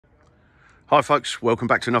Hi folks, welcome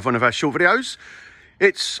back to another one of our short videos.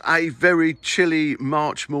 It's a very chilly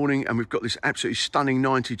March morning and we've got this absolutely stunning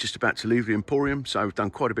 90 just about to leave the Emporium, so we've done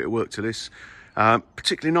quite a bit of work to this.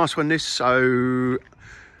 Particularly nice one this, so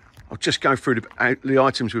I'll just go through the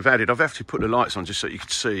items we've added. I've actually put the lights on just so you can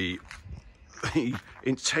see the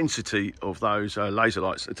intensity of those laser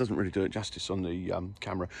lights. It doesn't really do it justice on the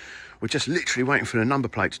camera. We're just literally waiting for the number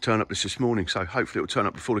plate to turn up this morning, so hopefully it'll turn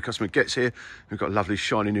up before the customer gets here. We've got a lovely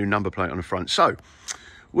shiny new number plate on the front. So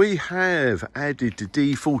we have added the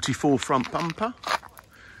D44 front bumper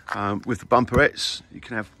with the bumperettes. You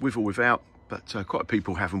can have with or without, but quite a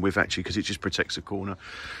people have them with actually because it just protects the corner.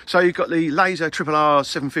 So you've got the laser RR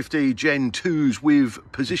 750 Gen 2s with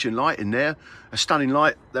position light in there. A stunning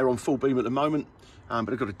light. They're on full beam at the moment, but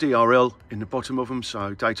they've got a DRL in the bottom of them,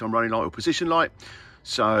 so daytime running light or position light.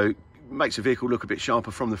 So makes the vehicle look a bit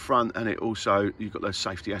sharper from the front, and it also, you've got the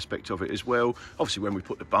safety aspect of it as well. Obviously when we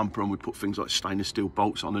put the bumper on, we put things like stainless steel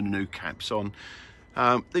bolts on and the new caps on.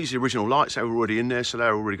 These are the original lights. They were already in there, so they've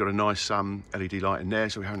already got a nice LED light in there,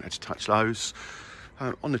 so we haven't had to touch those.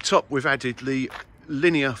 On the top we've added the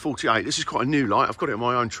linear 48. This is quite a new light. I've got it on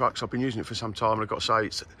my own truck, so I've been using it for some time, and I've got to say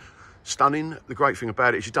it's stunning. The great thing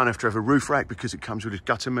about it is you don't have to have a roof rack because it comes with a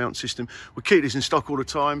gutter mount system. We keep these in stock all the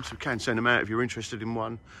time, so we can send them out if you're interested in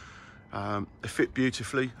one. They fit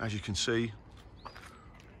beautifully, as you can see,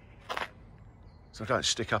 so they don't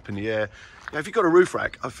stick up in the air. Now, if you've got a roof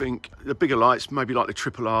rack, I think the bigger lights, maybe like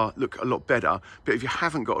the RR, look a lot better. But if you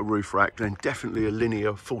haven't got a roof rack, then definitely a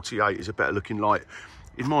linear 48 is a better looking light,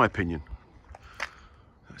 in my opinion.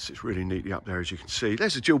 It sits really neatly up there, as you can see.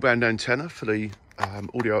 There's a dual band antenna for the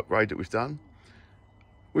audio upgrade that we've done.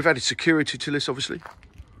 We've added security to this, obviously.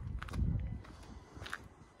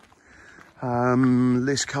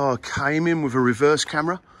 This car came in with a reverse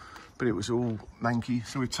camera, but it was all manky,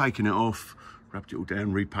 so we've taken it off, wrapped it all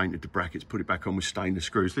down, repainted the brackets, put it back on with stainless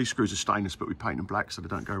screws. These screws are stainless, but we paint them black so they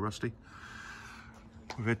don't go rusty.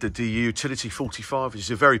 We've had the Utility 45, which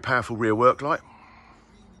is a very powerful rear work light.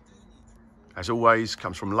 As always,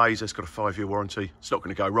 comes from laser, it's got a 5-year warranty. It's not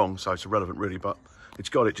going to go wrong, so it's irrelevant really, but it's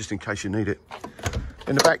got it just in case you need it.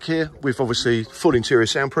 In the back here, we've obviously full interior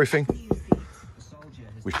soundproofing.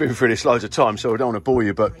 We've been through this loads of times, so I don't want to bore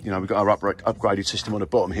you, but you know, we've got our upgraded system on the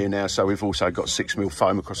bottom here now, so we've also got 6mm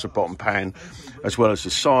foam across the bottom pan as well as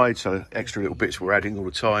the side, so extra little bits we're adding all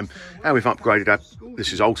the time. And we've upgraded our,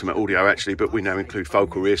 this is ultimate audio actually, but we now include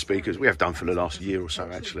focal rear speakers. We have done for the last year or so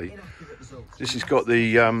actually. This has got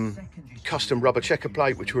the custom rubber checker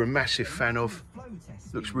plate, which we're a massive fan of.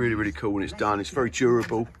 Looks really, really cool when it's done. It's very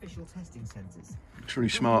durable. Looks really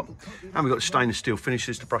smart. And we've got the stainless steel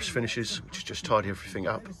finishes, the brush finishes, which is just tidy everything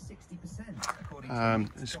up.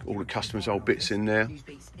 There's all the customers' old bits in there.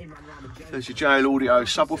 There's your JL Audio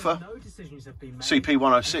subwoofer,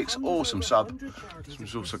 CP106, awesome sub. This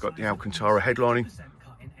one's also got the Alcantara headlining.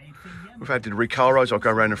 We've added the Recaros. I'll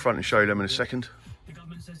go around the front and show you them in a second.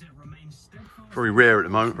 Very rare at the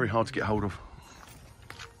moment, very hard to get hold of.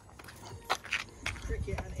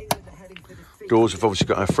 Doors have obviously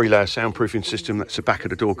got a 3-layer soundproofing system. That's the back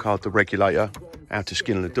of the door card, the regulator, outer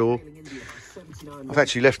skin of the door. I've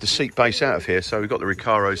actually left the seat base out of here, so we've got the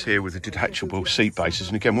Recaros here with the detachable seat bases.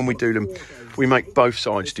 And again, when we do them, we make both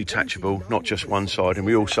sides detachable, not just one side, and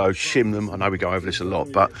we also shim them. I know we go over this a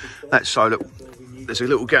lot, but that's so that there's a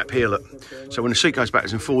little gap here, look. So when the seat goes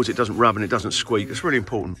backwards and forwards, it doesn't rub and it doesn't squeak. It's really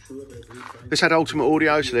important. This had ultimate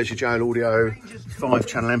audio, so there's your JL Audio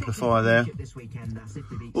 5-channel amplifier there.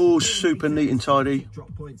 All super neat and tidy.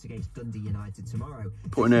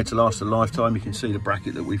 Put in there to last a lifetime. You can see the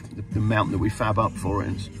bracket that the mount that we fab up for it.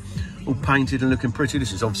 It's all painted and looking pretty.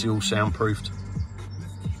 This is obviously all soundproofed.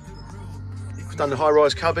 We've done the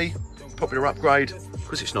high-rise cubby, popular upgrade,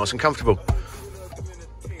 because it's nice and comfortable.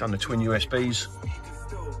 Done the twin USBs.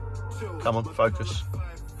 Come on, focus.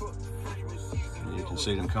 You can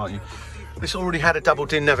see them, can't you? This already had a double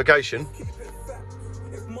DIN navigation.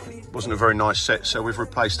 Wasn't a very nice set, so we've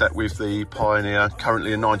replaced that with the Pioneer,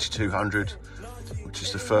 currently a 9200, which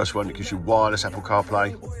is the first one that gives you wireless Apple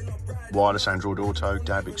CarPlay, wireless Android Auto,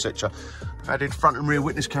 DAB, etc. I've added front and rear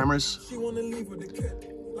witness cameras.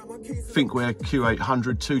 Thinkware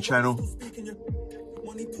Q800 2-channel.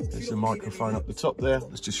 There's the microphone up the top there.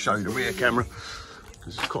 Let's just show you the rear camera,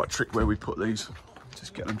 because it's quite a trick where we put these.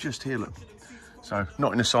 Just get them just here, look. So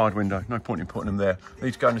not in the side window, no point in putting them there. They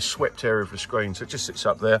need to go in the swept area of the screen, so it just sits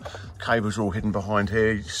up there. Cables are all hidden behind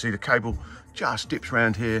here. You can see the cable just dips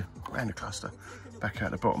around here, around the cluster, back out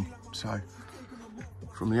the bottom. So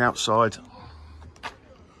from the outside,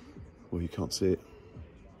 well, you can't see it.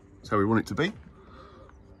 That's how we want it to be.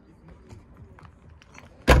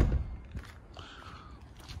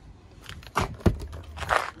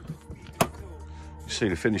 see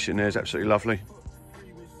the finish in there is absolutely lovely.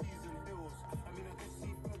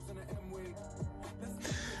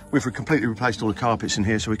 We've completely replaced all the carpets in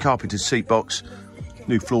here, so we carpeted seat box,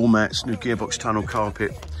 new floor mats, new gearbox tunnel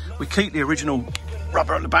carpet. We keep the original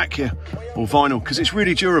rubber at the back here, or vinyl, because it's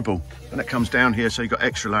really durable. And that comes down here, so you've got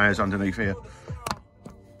extra layers underneath here.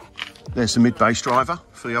 There's the mid-bass driver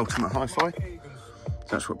for the Ultimate Hi-Fi.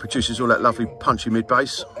 That's what produces all that lovely punchy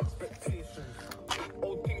mid-bass.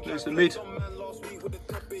 There's the mid.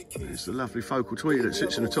 There's the lovely focal tweeter that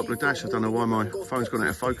sits in the top of the dash. I don't know why my phone's gone out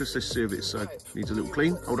of focus. Let's see if it needs a little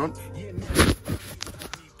clean. Hold on.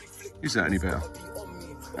 Is that any better?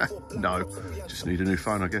 No, just need a new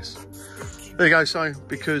phone, I guess. There you go. So,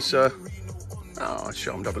 because I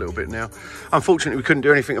sharpened up a little bit now. Unfortunately, we couldn't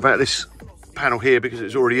do anything about this panel here because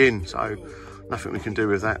it's already in, so nothing we can do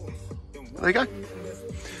with that. There you go.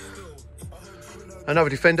 Another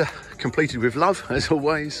Defender completed with love, as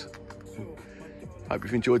always. Hope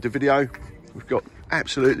you've enjoyed the video. We've got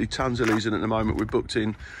absolutely tons of these in at the moment. We're booked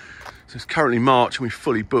in. So it's currently March and we're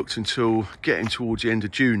fully booked until getting towards the end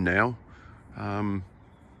of June now.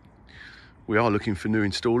 We are looking for new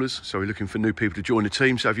installers, so we're looking for new people to join the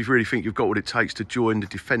team. So if you really think you've got what it takes to join the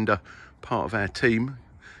Defender part of our team,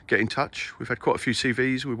 get in touch. We've had quite a few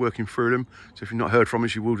CVs. We're working through them. So if you've not heard from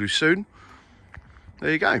us, you will do soon. There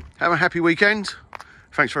you go. Have a happy weekend.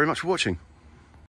 Thanks very much for watching.